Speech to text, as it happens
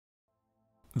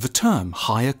The term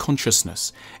higher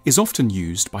consciousness is often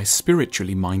used by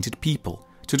spiritually minded people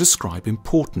to describe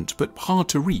important but hard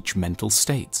to reach mental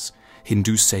states.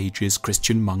 Hindu sages,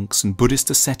 Christian monks and Buddhist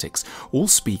ascetics all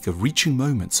speak of reaching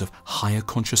moments of higher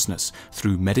consciousness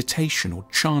through meditation or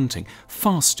chanting,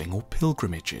 fasting or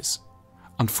pilgrimages.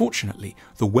 Unfortunately,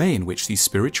 the way in which these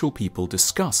spiritual people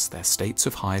discuss their states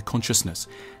of higher consciousness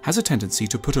has a tendency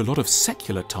to put a lot of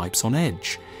secular types on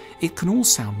edge. It can all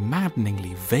sound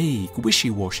maddeningly vague,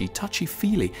 wishy-washy,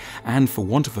 touchy-feely, and, for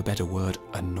want of a better word,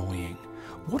 annoying.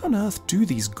 What on earth do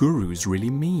these gurus really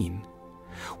mean?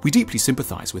 We deeply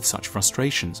sympathize with such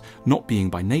frustrations, not being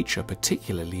by nature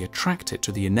particularly attracted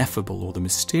to the ineffable or the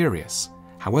mysterious.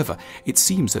 However, it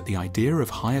seems that the idea of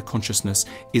higher consciousness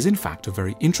is in fact a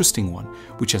very interesting one,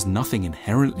 which has nothing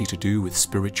inherently to do with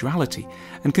spirituality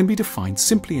and can be defined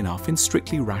simply enough in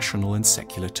strictly rational and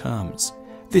secular terms.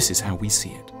 This is how we see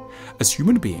it. As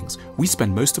human beings, we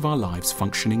spend most of our lives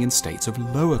functioning in states of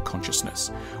lower consciousness,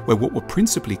 where what we're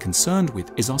principally concerned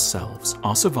with is ourselves,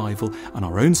 our survival, and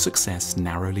our own success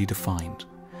narrowly defined.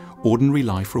 Ordinary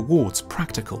life rewards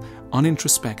practical,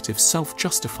 unintrospective,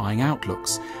 self-justifying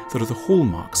outlooks that are the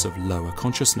hallmarks of lower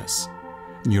consciousness.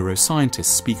 Neuroscientists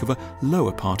speak of a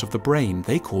lower part of the brain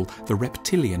they call the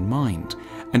reptilian mind,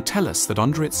 and tell us that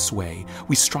under its sway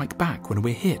we strike back when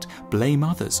we're hit, blame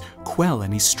others, quell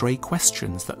any stray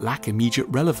questions that lack immediate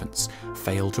relevance,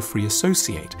 fail to free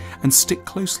associate, and stick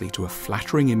closely to a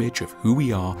flattering image of who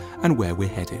we are and where we're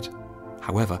headed.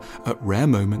 However, at rare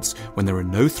moments when there are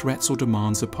no threats or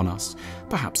demands upon us,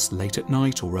 perhaps late at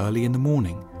night or early in the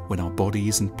morning, when our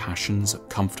bodies and passions are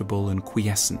comfortable and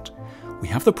quiescent, we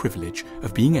have the privilege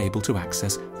of being able to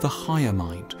access the higher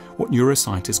mind, what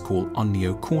neuroscientists call our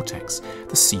neocortex,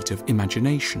 the seat of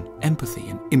imagination, empathy,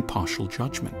 and impartial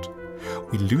judgment.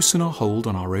 We loosen our hold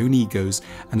on our own egos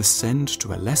and ascend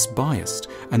to a less biased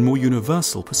and more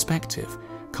universal perspective,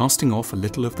 casting off a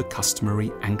little of the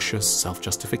customary anxious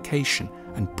self-justification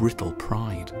and brittle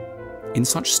pride. In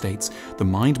such states, the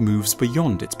mind moves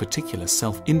beyond its particular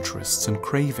self-interests and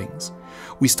cravings.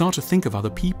 We start to think of other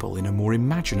people in a more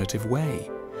imaginative way.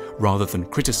 Rather than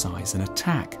criticize and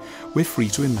attack, we're free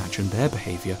to imagine their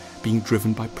behavior being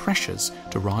driven by pressures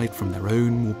derived from their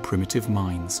own more primitive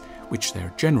minds, which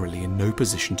they're generally in no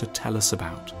position to tell us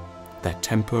about. Their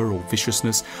temper or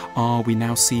viciousness are, we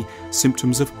now see,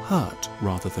 symptoms of hurt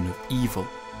rather than of evil.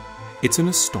 It's an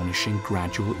astonishing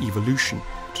gradual evolution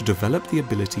to develop the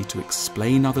ability to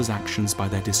explain others' actions by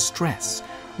their distress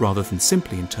rather than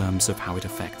simply in terms of how it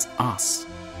affects us.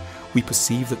 We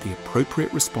perceive that the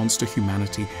appropriate response to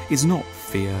humanity is not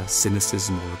fear,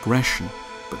 cynicism or aggression,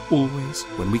 but always,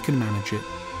 when we can manage it,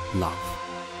 love.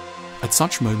 At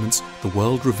such moments, the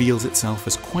world reveals itself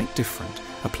as quite different,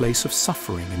 a place of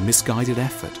suffering and misguided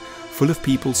effort, full of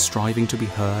people striving to be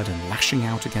heard and lashing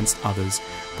out against others,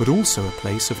 but also a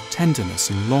place of tenderness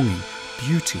and longing,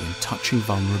 beauty and touching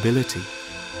vulnerability.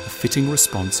 A fitting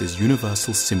response is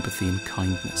universal sympathy and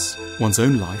kindness. One's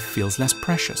own life feels less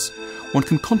precious. One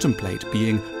can contemplate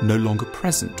being no longer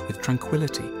present with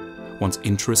tranquility. One's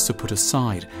interests are put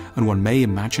aside, and one may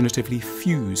imaginatively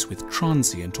fuse with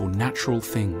transient or natural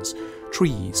things,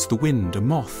 trees, the wind, a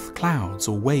moth, clouds,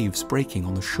 or waves breaking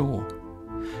on the shore.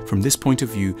 From this point of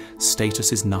view,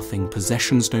 status is nothing,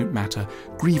 possessions don't matter,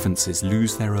 grievances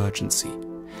lose their urgency.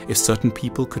 If certain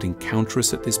people could encounter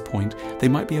us at this point, they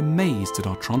might be amazed at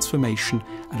our transformation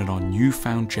and at our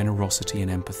newfound generosity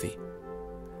and empathy.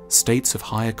 States of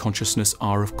higher consciousness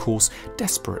are, of course,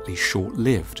 desperately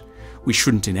short-lived. We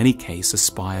shouldn't in any case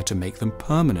aspire to make them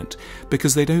permanent,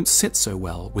 because they don't sit so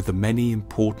well with the many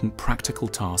important practical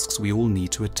tasks we all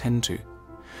need to attend to.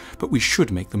 But we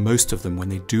should make the most of them when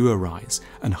they do arise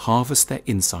and harvest their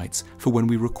insights for when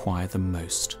we require them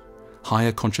most.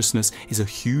 Higher consciousness is a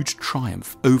huge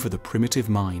triumph over the primitive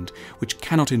mind, which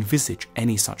cannot envisage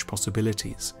any such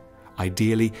possibilities.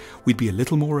 Ideally, we'd be a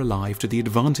little more alive to the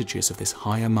advantages of this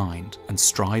higher mind and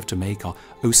strive to make our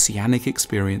oceanic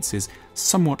experiences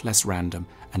somewhat less random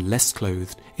and less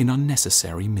clothed in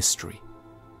unnecessary mystery.